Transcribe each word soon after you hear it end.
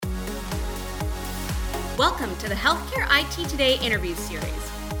Welcome to the Healthcare IT Today interview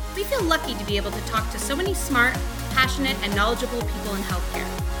series. We feel lucky to be able to talk to so many smart, passionate, and knowledgeable people in healthcare.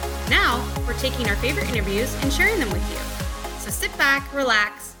 Now, we're taking our favorite interviews and sharing them with you. So sit back,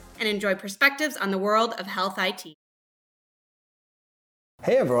 relax, and enjoy perspectives on the world of health IT.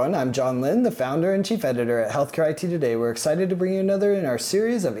 Hey everyone, I'm John Lynn, the founder and chief editor at Healthcare IT Today. We're excited to bring you another in our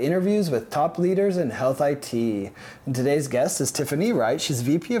series of interviews with top leaders in health IT. And today's guest is Tiffany Wright. She's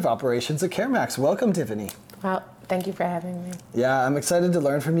VP of Operations at CareMax. Welcome, Tiffany. Well, thank you for having me. Yeah, I'm excited to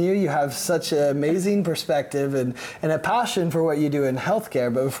learn from you. You have such an amazing perspective and a passion for what you do in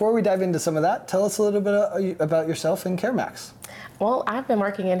healthcare. But before we dive into some of that, tell us a little bit about yourself and CareMax. Well, I've been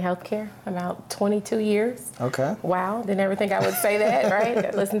working in healthcare about 22 years. Okay. Wow, didn't ever think I would say that, right?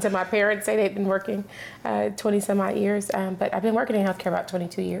 I listened to my parents say they'd been working 20 some odd years, but I've been working in healthcare about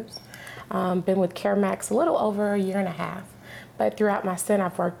 22 years. Been with CareMax a little over a year and a half. But throughout my stint,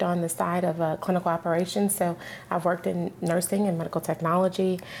 I've worked on the side of clinical operations. So I've worked in nursing and medical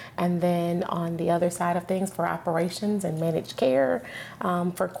technology, and then on the other side of things for operations and managed care,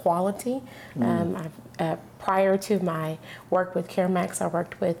 for quality. Prior to my work with CareMax, I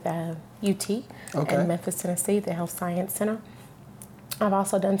worked with UT in Memphis, Tennessee, the Health Science Center. I've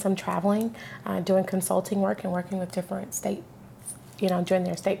also done some traveling, doing consulting work and working with different states, during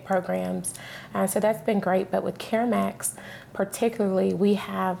their state programs. So that's been great. But with CareMax, particularly, we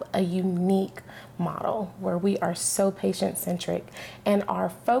have a unique model where we are so patient-centric, and our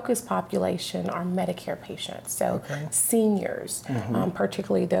focus population are Medicare patients, so seniors,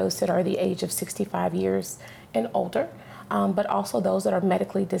 particularly those that are the age of 65 years and older, but also those that are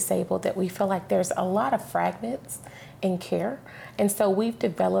medically disabled, that we feel like there's a lot of fragments in care. And so we've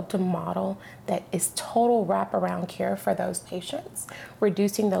developed a model that is total wraparound care for those patients,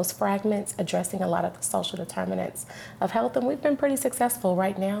 reducing those fragments, addressing a lot of the social determinants of health. And we've been pretty successful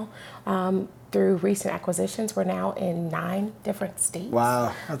right now. Through recent acquisitions, we're now in 9 different states.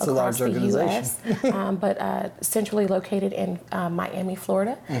 Wow, that's a large organization. US, but centrally located in Miami,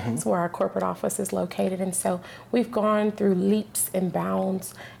 Florida. That's where our corporate office is located. And so we've gone through leaps and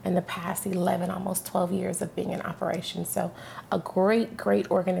bounds in the past 11, almost 12 years of being in operation. So a great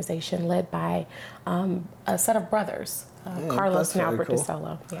organization led by a set of brothers, Carlos and Albert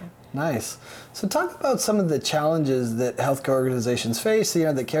DeSolo. Yeah. Nice. So talk about some of the challenges that healthcare organizations face,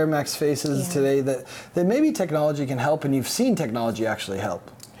 that CareMax faces today that maybe technology can help, and you've seen technology actually help.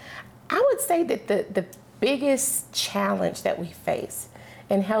 I would say that the biggest challenge that we face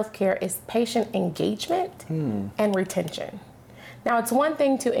in healthcare is patient engagement and retention. Now, it's one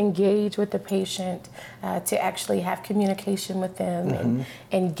thing to engage with the patient, to actually have communication with them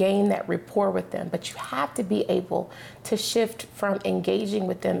and gain that rapport with them, but you have to be able to shift from engaging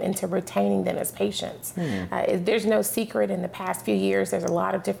with them into retaining them as patients. There's no secret, in the past few years, there's a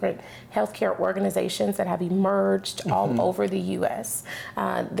lot of different healthcare organizations that have emerged all over the U.S.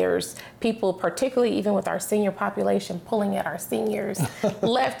 There's people, particularly even with our senior population, pulling at our seniors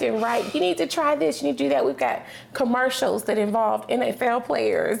left and right. You need to try this, you need to do that. We've got commercials that involve NFL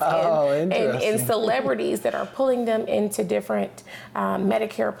players and celebrities that are pulling them into different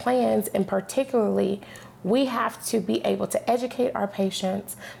Medicare plans. And particularly, we have to be able to educate our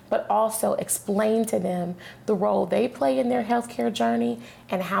patients, but also explain to them the role they play in their healthcare journey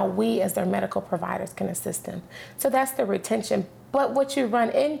and how we as their medical providers can assist them. So that's the retention. But what you run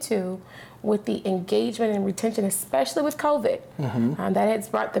into with the engagement and retention, especially with COVID,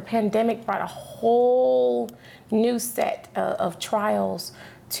 the pandemic brought a whole new set of trials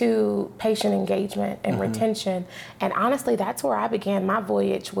to patient engagement and retention. And honestly, that's where I began my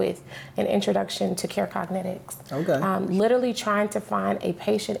voyage with an introduction to CareCognitics. Literally trying to find a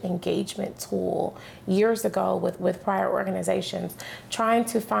patient engagement tool years ago with prior organizations, trying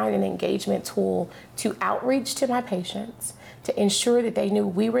to find an engagement tool to outreach to my patients, to ensure that they knew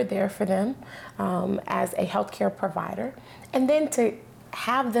we were there for them as a healthcare provider, and then to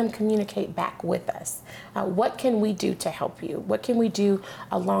have them communicate back with us. What can we do to help you? What can we do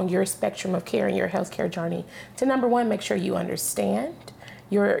along your spectrum of care and your healthcare journey to, number one, make sure you understand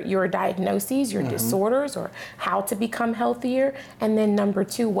your diagnoses, your disorders, or how to become healthier, and then number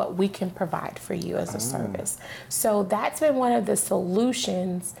two, what we can provide for you as a service. So that's been one of the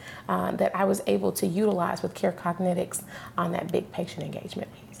solutions that I was able to utilize with CareCognitics on that big patient engagement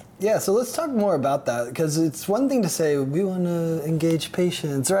piece. Yeah, so let's talk more about that, because it's one thing to say we want to engage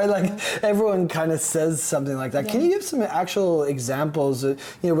patients, right? Like everyone kind of says something like that. Yeah. Can you give some actual examples,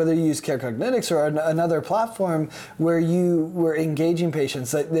 whether you use CareCognitics or another platform where you were engaging patients,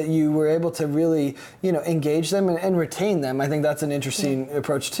 that you were able to really, engage them and retain them? I think that's an interesting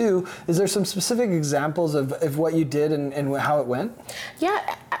approach too. Is there some specific examples of what you did and how it went?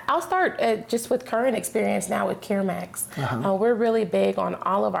 Yeah, I'll start just with current experience now with CareMax. We're really big on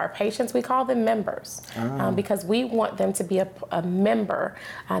all of our patients. We call them members because we want them to be a member.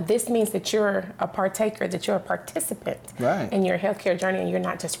 This means that you're a partaker, that you're a participant in your healthcare journey, and you're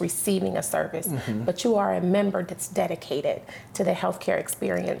not just receiving a service, but you are a member that's dedicated to the healthcare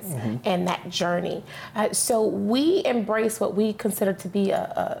experience and that journey. So we embrace what we consider to be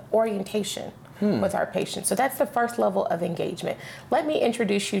a orientation with our patients. So that's the first level of engagement. Let me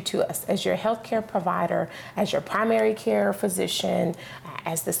introduce you to us as your healthcare provider, as your primary care physician,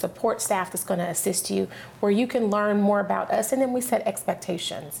 as the support staff that's going to assist you, where you can learn more about us, and then we set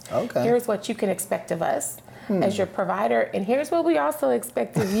expectations. Okay. Here's what you can expect of us as your provider, and here's what we also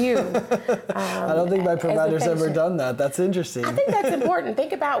expect of you. I don't think my provider's ever done that. That's interesting. I think that's important.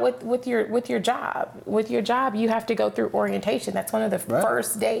 Think about with your job. With your job, you have to go through orientation. That's one of the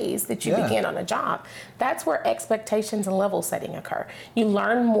first days that you begin on a job. That's where expectations and level setting occur. You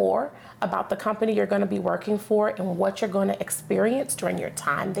learn more about the company you're going to be working for and what you're going to experience during your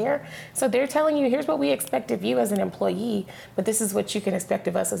time there. So they're telling you, here's what we expect of you as an employee, but this is what you can expect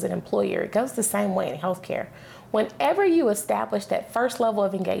of us as an employer. It goes the same way in healthcare. Whenever you establish that first level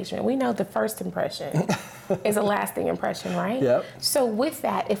of engagement, we know the first impression is a lasting impression, right? Yep. So with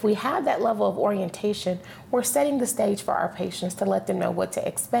that, if we have that level of orientation, we're setting the stage for our patients to let them know what to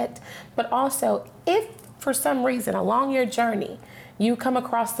expect. But also, if for some reason along your journey, you come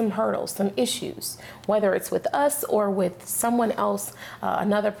across some hurdles, some issues, whether it's with us or with someone else,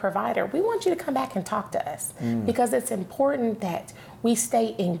 another provider, we want you to come back and talk to us because it's important that we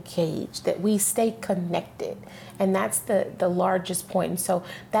stay engaged, that we stay connected. And that's the largest point. And so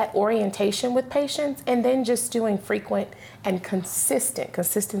that orientation with patients, and then just doing frequent and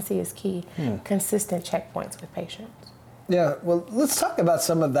consistency is key, consistent checkpoints with patients. Yeah, well, let's talk about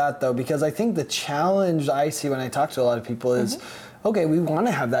some of that, though, because I think the challenge I see when I talk to a lot of people is, okay, we want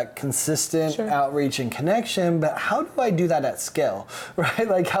to have that consistent outreach and connection, but how do I do that at scale, right?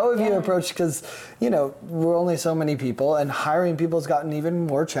 Like, how have you approached, because, we're only so many people, and hiring people has gotten even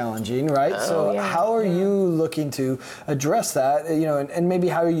more challenging, right? How are you looking to address that, and maybe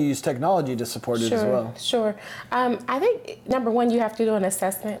how you use technology to support it as well? Sure. I think, number one, you have to do an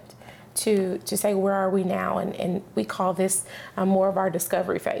assessment to say where are we now, and we call this more of our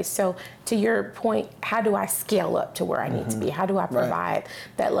discovery phase. So to your point, how do I scale up to where I need to be? How do I provide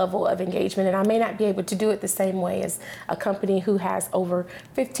that level of engagement? And I may not be able to do it the same way as a company who has over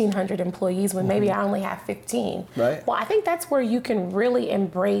 1,500 employees when maybe I only have 15. Right. Well, I think that's where you can really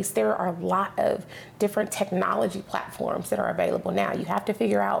embrace, there are a lot of different technology platforms that are available now. You have to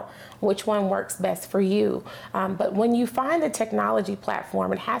figure out which one works best for you. But when you find a technology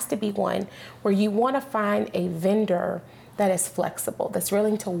platform, it has to be one where you want to find a vendor that is flexible, that's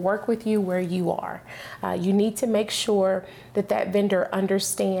willing to work with you where you are. You need to make sure that that vendor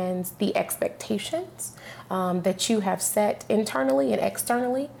understands the expectations that you have set internally and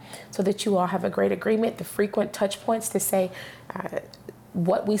externally, so that you all have a great agreement, the frequent touch points to say,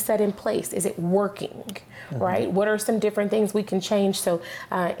 what we set in place, is it working, right? What are some different things we can change? So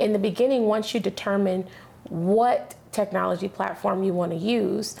in the beginning, once you determine what technology platform you want to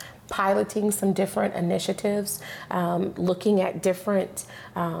use, piloting some different initiatives, looking at different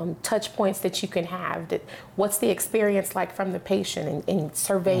touch points that you can have. What's the experience like from the patient, and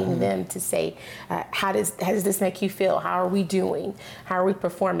surveying them to say, how does this make you feel? How are we doing? How are we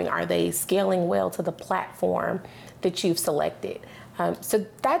performing? Are they scaling well to the platform that you've selected? So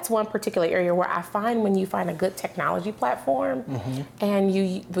that's one particular area where I find when you find a good technology platform and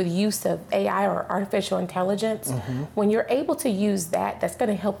you, with use of AI or artificial intelligence, when you're able to use that, that's going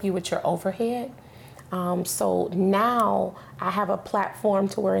to help you with your overhead. So now I have a platform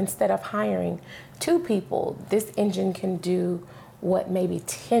to where instead of hiring 2 people, this engine can do what maybe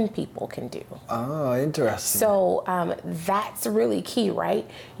 10 people can do. Oh, interesting. So that's really key, right?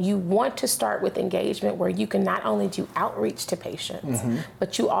 You want to start with engagement where you can not only do outreach to patients,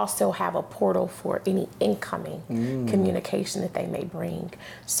 but you also have a portal for any incoming communication that they may bring.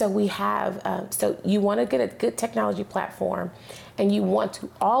 So we have, so you want to get a good technology platform, and you want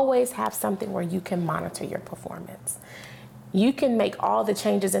to always have something where you can monitor your performance. You can make all the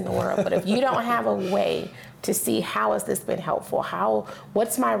changes in the world, but if you don't have a way to see how has this been helpful,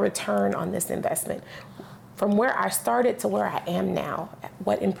 what's my return on this investment? from where I started to where I am now,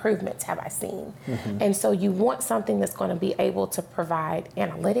 what improvements have I seen? And so you want something that's going to be able to provide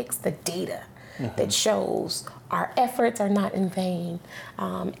analytics, the data that shows our efforts are not in vain,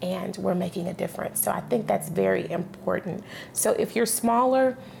 and we're making a difference. So I think that's very important. So if you're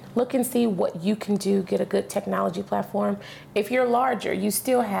smaller, look and see what you can do, get a good technology platform. If you're larger, you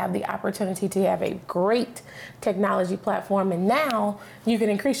still have the opportunity to have a great technology platform, and now you can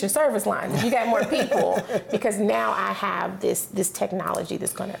increase your service lines if you got more people, because now I have this technology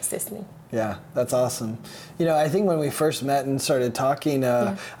that's going to assist me. Yeah, that's awesome. You know, I think when we first met and started talking,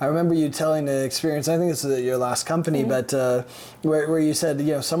 I remember you telling the experience, I think this is at your last company, but where you said,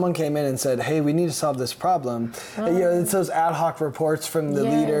 you know, someone came in and said, hey, we need to solve this problem. And, you know, it's those ad hoc reports from the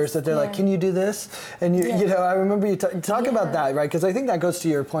leaders that they're like, can you do this? And, you know, I remember you talk about that, right? Because I think that goes to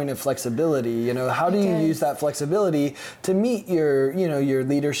your point of flexibility. You know, how do you use that flexibility to meet your, you know, your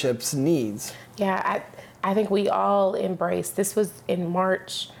leadership's needs? Yeah, I think we all embraced, this was in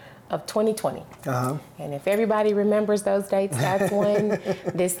March of 2020. And if everybody remembers those dates, that's when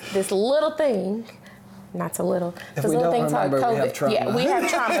this little thing, not so little, this little thing called COVID. We have trauma. Yeah, we have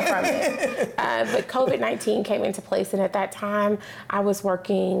trauma from it. But COVID-19 came into place, and at that time, I was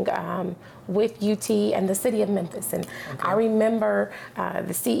working with UT and the city of Memphis. And I remember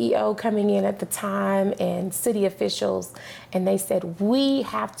the CEO coming in at the time and city officials, and they said, we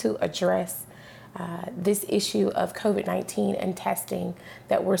have to address this issue of COVID-19 and testing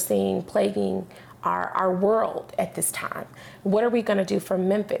that we're seeing plaguing our world at this time. What are we going to do for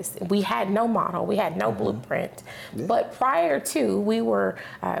Memphis? We had no model, we had no blueprint. But prior to,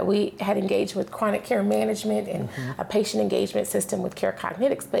 we had engaged with chronic care management and a patient engagement system with Care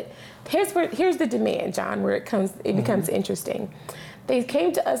Cognitics. But here's the demand, John, where it becomes interesting. They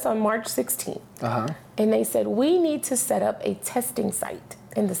came to us on March 16th, and they said, we need to set up a testing site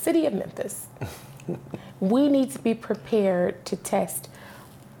in the city of Memphis. We need to be prepared to test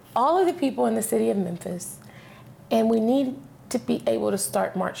all of the people in the city of Memphis, and we need to be able to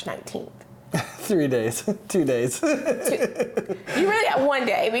start March 19th. 3 days, 2 days. You really got 1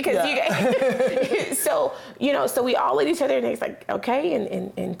 day because so we all looked at each other and it's like, okay,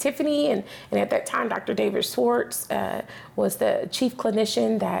 and Tiffany and at that time Dr. David Schwartz was the chief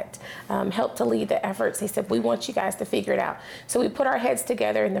clinician that helped to lead the efforts. He said, we want you guys to figure it out. So we put our heads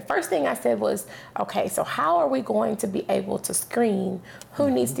together, and the first thing I said was, okay, so how are we going to be able to screen who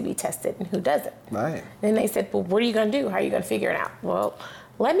needs to be tested and who doesn't? Right. Then they said, well, what are you going to do? How are you going to figure it out? Well,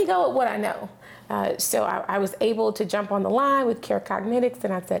 let me go with what I know. So I was able to jump on the line with Care Cognitics,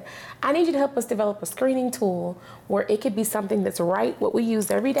 and I said, I need you to help us develop a screening tool where it could be something that's what we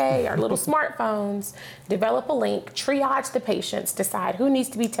use every day, our little smartphones, develop a link, triage the patients, decide who needs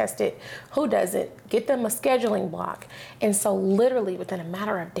to be tested, who doesn't, get them a scheduling block. And so literally within a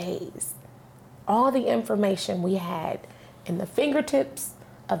matter of days, all the information we had in the fingertips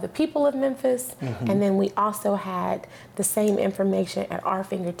of the people of Memphis, and then we also had the same information at our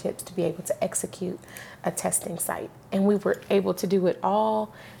fingertips to be able to execute a testing site. And we were able to do it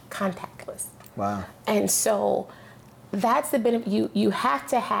all contactless. Wow. And so that's the benefit. You have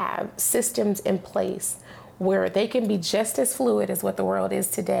to have systems in place where they can be just as fluid as what the world is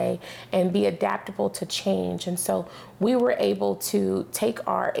today and be adaptable to change. And so we were able to take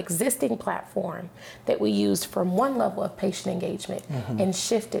our existing platform that we used from one level of patient engagement and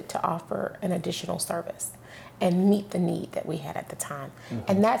shift it to offer an additional service and meet the need that we had at the time.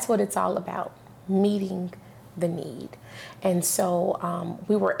 And that's what it's all about, meeting the need. And so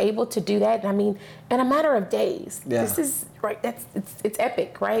we were able to do that. And I mean, in a matter of days. This is right. It's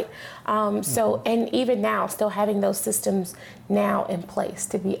epic, right? So, and even now, still having those systems now in place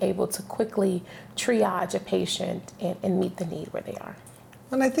to be able to quickly triage a patient and meet the need where they are.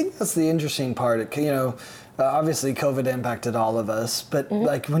 And I think that's the interesting part. You know, obviously COVID impacted all of us, but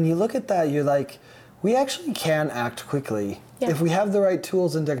like when you look at that, you're like, we actually can act quickly. If we have the right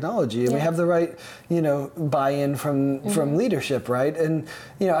tools and technology, and we have the right, you know, buy-in from leadership, right? And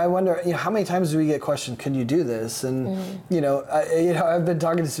I wonder, how many times do we get questioned, "Can you do this?" And I've been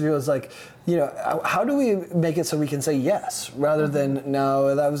talking to some people. It's like, how do we make it so we can say yes rather than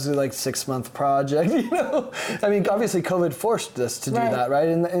no? That was like 6-month project. I mean, obviously COVID forced us to do that, right?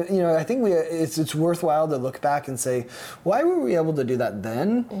 And I think it's worthwhile to look back and say, why were we able to do that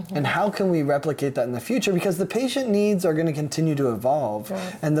then, and how can we replicate that in the future? Because the patient needs are going to continue to evolve,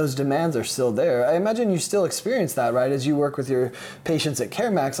 and those demands are still there. I imagine you still experience that, right? As you work with your patients at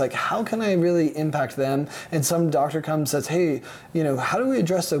CareMax, like how can I really impact them? And some doctor comes and says, hey, how do we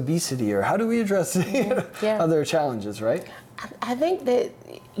address obesity, or how do we address other challenges, right? I think that,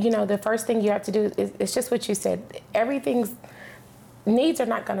 the first thing you have to do is just what you said. Everything's needs are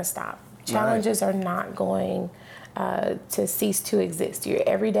not going to stop. Challenges are not going to cease to exist.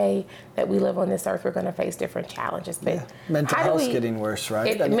 Every day that we live on this earth, we're going to face different challenges. But mental health's getting worse,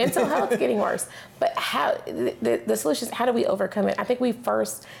 right? Mental health's getting worse. But how the solution is, how do we overcome it? I think we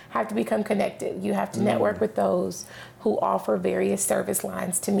first have to become connected. You have to network with those who offer various service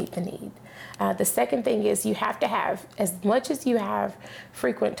lines to meet the need. The second thing is you have to have, as much as you have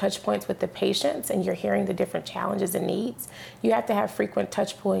frequent touch points with the patients and you're hearing the different challenges and needs, you have to have frequent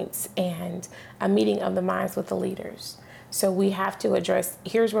touch points and a meeting of the minds with the leaders. So we have to address,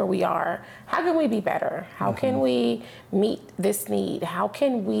 here's where we are. How can we be better? How can we meet this need? How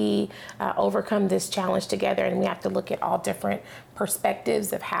can we overcome this challenge together? And we have to look at all different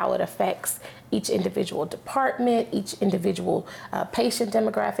perspectives of how it affects each individual department, each individual patient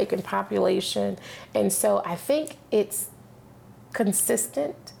demographic and population. And so I think it's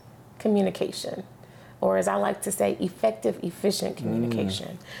consistent communication, or as I like to say, effective, efficient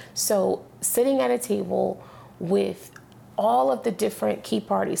communication. So sitting at a table with all of the different key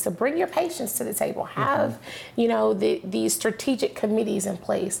parties. So bring your patients to the table. Have, these strategic committees in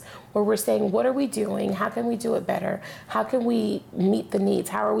place where we're saying, what are we doing? How can we do it better? How can we meet the needs?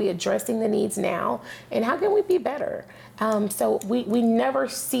 How are we addressing the needs now? And how can we be better? So we never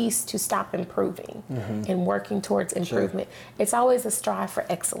cease to stop improving and working towards improvement. Sure. It's always a strive for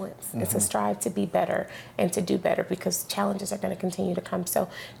excellence. It's a strive to be better and to do better, because challenges are going to continue to come. So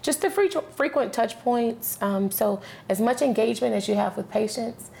just the frequent touch points. So as much engagement as you have with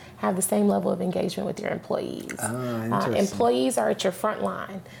patients, have the same level of engagement with your employees. Employees are at your front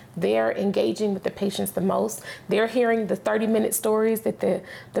line. They're engaging with the patients the most. They're hearing the 30-minute stories that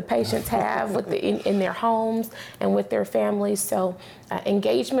the patients have in their homes and with their families. So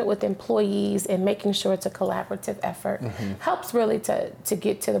engagement with employees and making sure it's a collaborative effort helps really to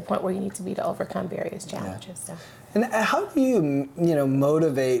get to the point where you need to be to overcome various challenges. Yeah. So. And how do you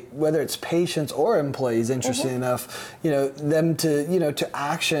motivate, whether it's patients or employees, interesting enough, them to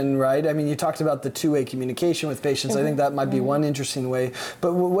action, right? I mean, you talked about the two-way communication with patients. I think that might be one interesting way.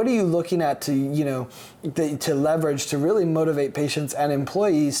 But what are you looking at to leverage to really motivate patients and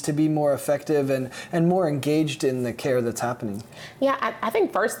employees to be more effective and more engaged in the care that's happening? Yeah, I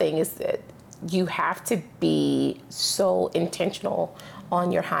think first thing is that you have to be so intentional on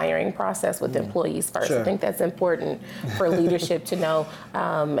your hiring process with employees first. Sure. I think that's important for leadership to know.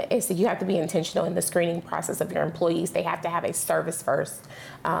 Is that you have to be intentional in the screening process of your employees. They have to have a service first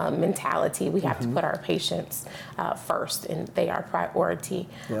mentality. We have to put our patients first, and they are priority.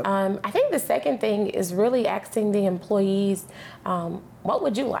 Yep. I think the second thing is really asking the employees, what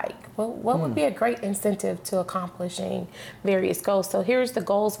would you like? What would be a great incentive to accomplishing various goals? So here's the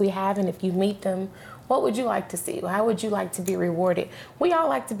goals we have, and if you meet them, what would you like to see? How would you like to be rewarded? We all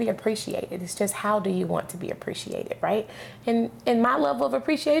like to be appreciated. It's just, how do you want to be appreciated, right? And my level of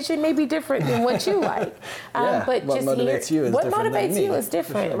appreciation may be different than what you like. But what motivates you is different. What motivates you is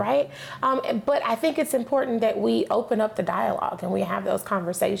different, right? But I think it's important that we open up the dialogue and we have those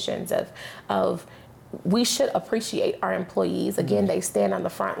conversations of we should appreciate our employees. Again, they stand on the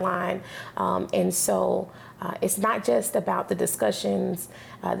front line. And so it's not just about the discussions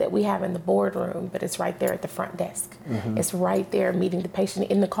that we have in the boardroom, but it's right there at the front desk. It's right there meeting the patient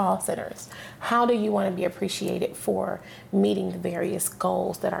in the call centers. How do you want to be appreciated for meeting the various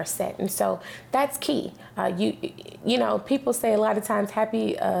goals that are set? And so that's key. People say a lot of times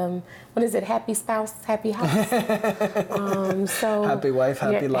happy spouse, happy house. Happy wife,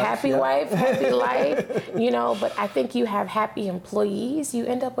 happy life. Happy wife, happy life. But I think you have happy employees, you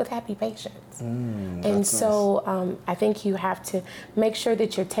end up with happy patients. And so I think you have to make sure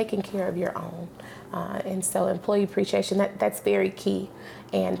that you're taking care of your own. And so employee appreciation, that's very key.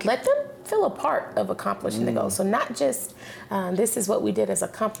 And let them feel a part of accomplishing the goal. So not just this is what we did as a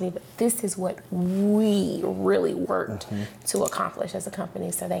company, but this is what we really worked to accomplish as a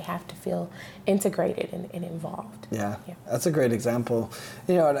company. So they have to feel integrated and involved. Yeah, that's a great example.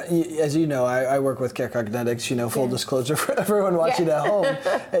 As you know, I work with Care Cognetics, full disclosure for everyone watching at home.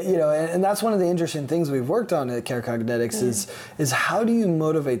 And that's one of the interesting things we've worked on at Care Cognetics is how do you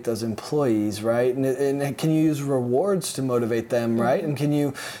motivate those employees, right? And can you use rewards to motivate them, right? And can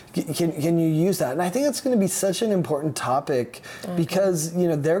you use that? And I think it's going to be such an important topic because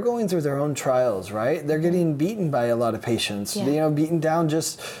they're going through their own trials, right? They're getting beaten by a lot of patients, beaten down,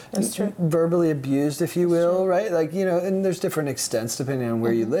 just verbally abused, if you will, right? And there's different extents depending on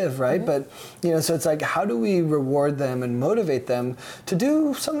where you live, right? But so it's like, how do we reward them and motivate them to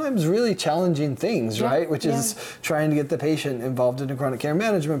do sometimes really challenging things, right? Which is trying to get the patient involved in a chronic care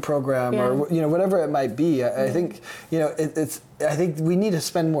management program or whatever it might be. I think it's I think we need to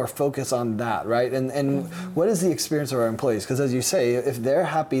spend more focus on that, right? And what is the experience of our employees? Because as you say, if they're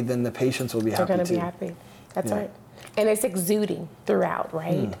happy, then the patients will be happy too. They're going to be happy. That's right. And it's exuding throughout,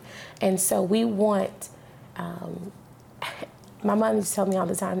 right? And so we want, my mom used to tell me all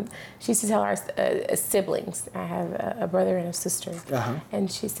the time, she used to tell our siblings, I have a brother and a sister, and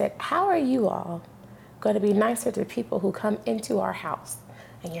she said, how are you all going to be nicer to people who come into our house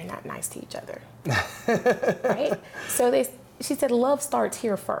and you're not nice to each other? Right? So she said, love starts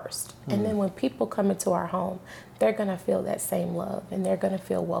here first. And then when people come into our home, they're going to feel that same love and they're going to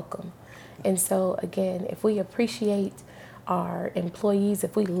feel welcome. And so, again, if we appreciate our employees,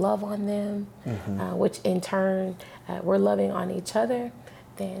 if we love on them, which in turn we're loving on each other,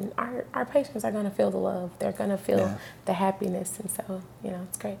 then our patients are going to feel the love. They're going to feel the happiness. And so,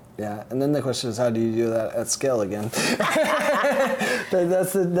 it's great. Yeah. And then the question is, how do you do that at scale again?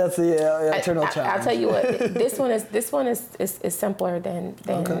 that's the eternal challenge. I'll tell you what. This one is simpler than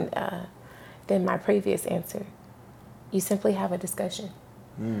my previous answer. You simply have a discussion.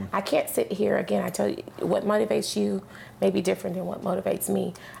 I can't sit here, again, I tell you, what motivates you may be different than what motivates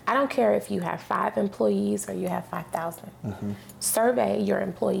me. I don't care if you have 5 employees or you have 5,000. Survey your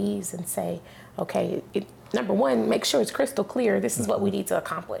employees and say, okay, number one, make sure it's crystal clear this is what we need to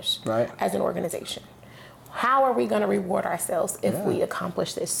accomplish as an organization. How are we going to reward ourselves if we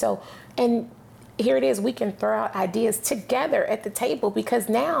accomplish this? So, and here it is, we can throw out ideas together at the table, because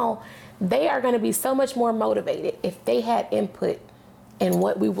now they are going to be so much more motivated if they had input and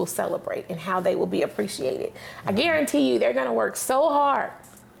what we will celebrate and how they will be appreciated. I guarantee you they're gonna work so hard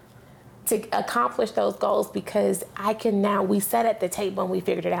to accomplish those goals, because we sat at the table and we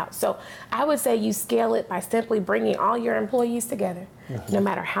figured it out. So I would say you scale it by simply bringing all your employees together, no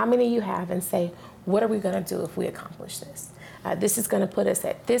matter how many you have, and say, what are we gonna do if we accomplish this? This is going to put us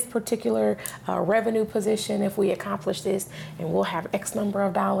at this particular revenue position if we accomplish this, and we'll have X number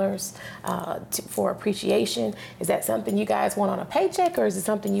of dollars for appreciation. Is that something you guys want on a paycheck, or is it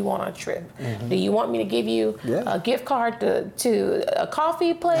something you want on a trip? Do you want me to give you a gift card to a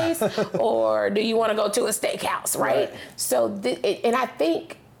coffee place, or do you want to go to a steakhouse, right? So, and I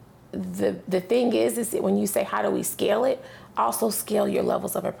think the thing is that when you say, how do we scale it? Also scale your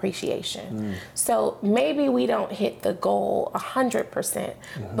levels of appreciation. So maybe we don't hit the goal 100%,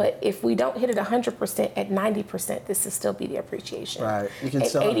 but if we don't hit it 100% at 90%, this will still be the appreciation. Right. You can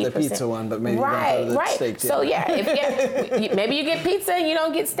still have the pizza one, but maybe you don't have the steak. So maybe you get pizza and you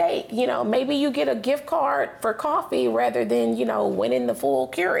don't get steak. Maybe you get a gift card for coffee rather than, winning the full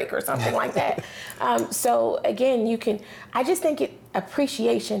Keurig or something like that. So again, I just think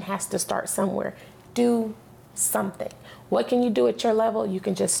appreciation has to start somewhere. Do something. What can you do at your level? You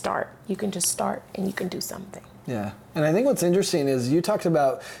can just start. You can just start and you can do something. Yeah. And I think what's interesting is you talked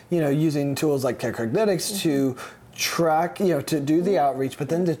about, using tools like CareCognitics to track, to do the outreach, but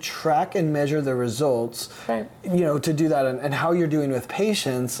then to track and measure the results, to do that and how you're doing with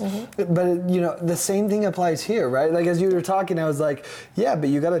patients. But, the same thing applies here, right? Like, as you were talking, I was like, yeah, but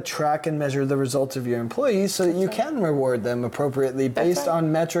you got to track and measure the results of your employees so that you can reward them appropriately based on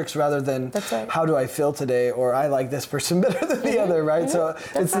metrics rather than how do I feel today, or I like this person better than the other, right? So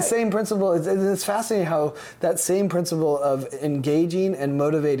it's the same principle. It's fascinating how that same principle of engaging and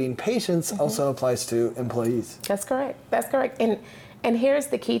motivating patients also applies to employees. That's correct. And here's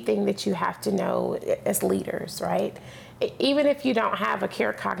the key thing that you have to know as leaders, right? Even if you don't have a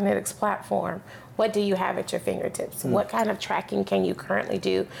CareCognitics platform, what do you have at your fingertips? What kind of tracking can you currently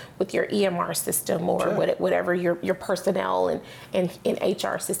do with your EMR system or whatever your personnel and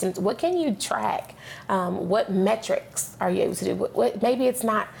HR systems? What can you track? What metrics are you able to do? Maybe it's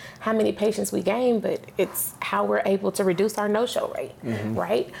not how many patients we gain, but it's how we're able to reduce our no-show rate,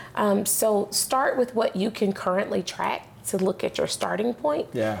 right? So start with what you can currently track to look at your starting point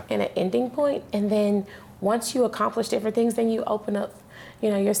and an ending point, and then once you accomplish different things, then you open up,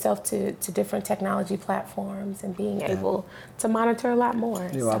 yourself to different technology platforms and being able to monitor a lot more.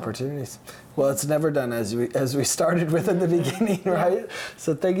 New opportunities. Well, it's never done, as we started with in the beginning, right?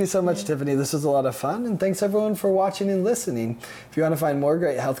 So thank you so much, Tiffany. This was a lot of fun, and thanks everyone for watching and listening. If you want to find more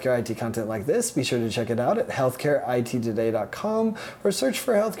great healthcare IT content like this, be sure to check it out at healthcareittoday.com or search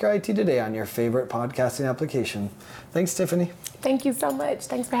for Healthcare IT Today on your favorite podcasting application. Thanks, Tiffany. Thank you so much.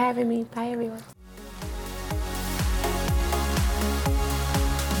 Thanks for having me. Bye, everyone.